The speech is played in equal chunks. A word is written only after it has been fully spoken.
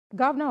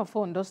Governor of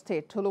Ondo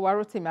State,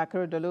 Oluwarotimi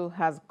Akeredolu,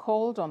 has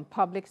called on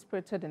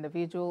public-spirited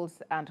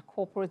individuals and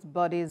corporate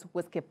bodies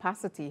with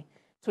capacity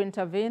to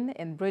intervene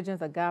in bridging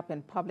the gap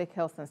in public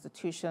health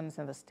institutions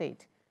in the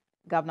state.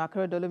 Governor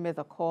Akeredolu made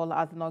the call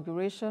at the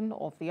inauguration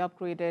of the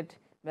upgraded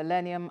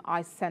Millennium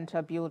Eye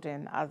Centre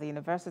building at the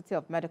University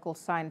of Medical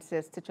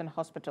Sciences Teaching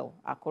Hospital,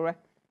 Akure.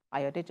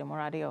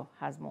 Akeredolu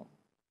has more.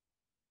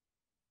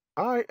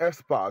 Eye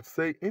experts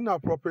say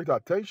inappropriate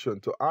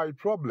attention to eye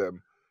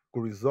problem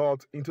could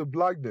result into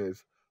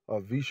blindness or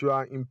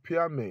visual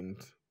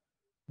impairment.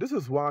 This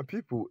is why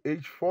people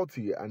aged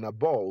 40 and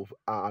above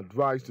are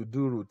advised to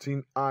do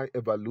routine eye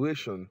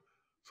evaluation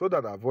so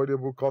that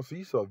avoidable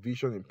causes of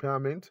vision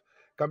impairment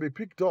can be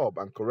picked up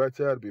and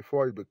corrected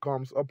before it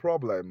becomes a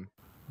problem.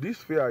 This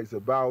fear is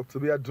about to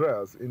be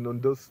addressed in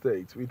Ondo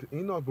State with the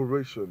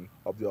inauguration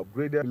of the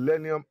upgraded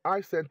Millennium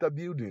Eye Centre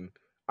building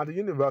at the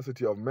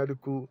University of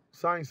Medical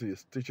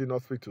Sciences Teaching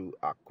Hospital,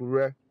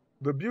 Akure.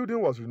 The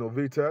building was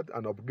renovated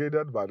and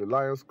upgraded by the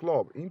Lions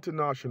Club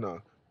International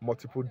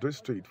Multiple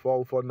District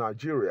for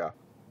Nigeria.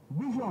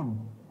 Vision,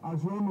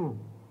 as you know,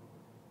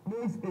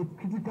 plays a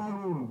critical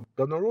role.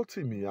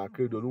 Oluwarotimi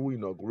Akeredolu, who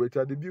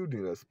inaugurated the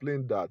building,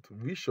 explained that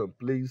vision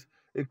plays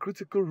a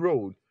critical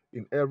role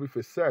in every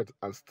facet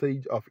and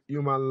stage of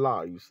human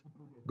lives.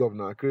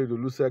 Governor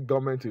Akeredolu said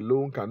government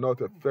alone cannot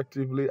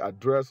effectively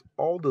address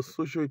all the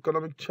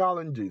socio-economic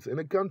challenges in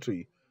a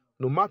country,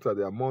 no matter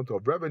the amount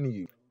of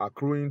revenue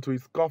accruing to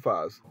its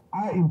coffers.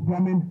 Eye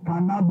impairment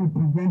cannot be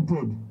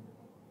prevented.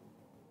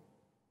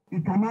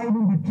 It cannot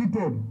even be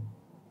treated.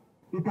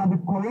 It can be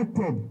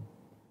corrected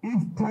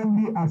if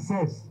timely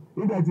access.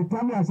 If there is a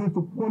timely access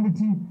to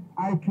quality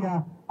eye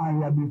care and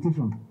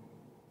rehabilitation.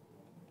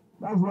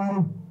 That's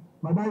why,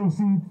 by the time you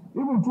see it,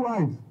 even 2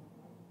 eyes,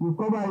 you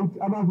cover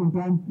it, after some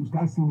time, you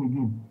start seeing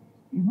again.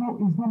 It's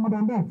no more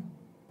than that.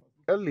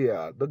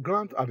 Earlier, the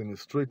grant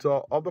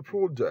administrator of the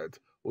project,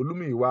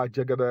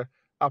 Oluwarotimi,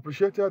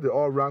 appreciated the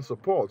all-round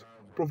support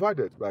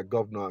provided by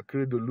Governor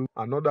Akeredolu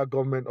and other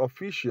government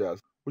officials,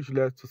 which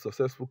led to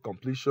successful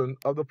completion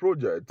of the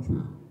project.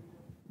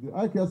 The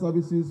eye care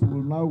services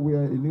will now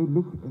wear a new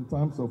look in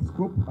terms of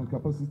scope and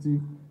capacity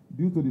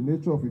due to the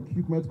nature of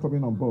equipment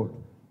coming on board.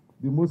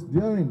 The most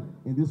daring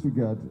in this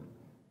regard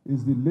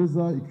is the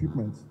laser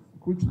equipment,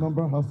 which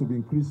number has to be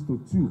increased to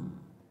 2.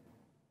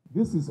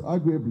 This is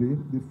arguably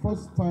the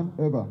first time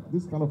ever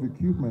this kind of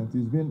equipment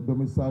is being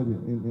domiciled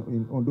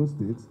in Ondo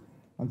State,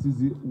 and it is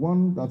the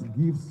one that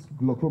gives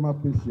glaucoma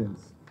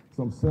patients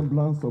some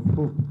semblance of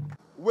hope.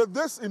 With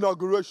this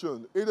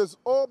inauguration, it is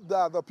hoped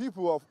that the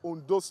people of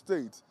Ondo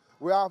State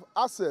will have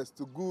access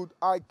to good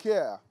eye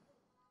care.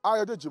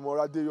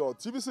 Akeredolu,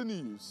 TVC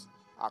News,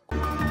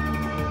 Akure.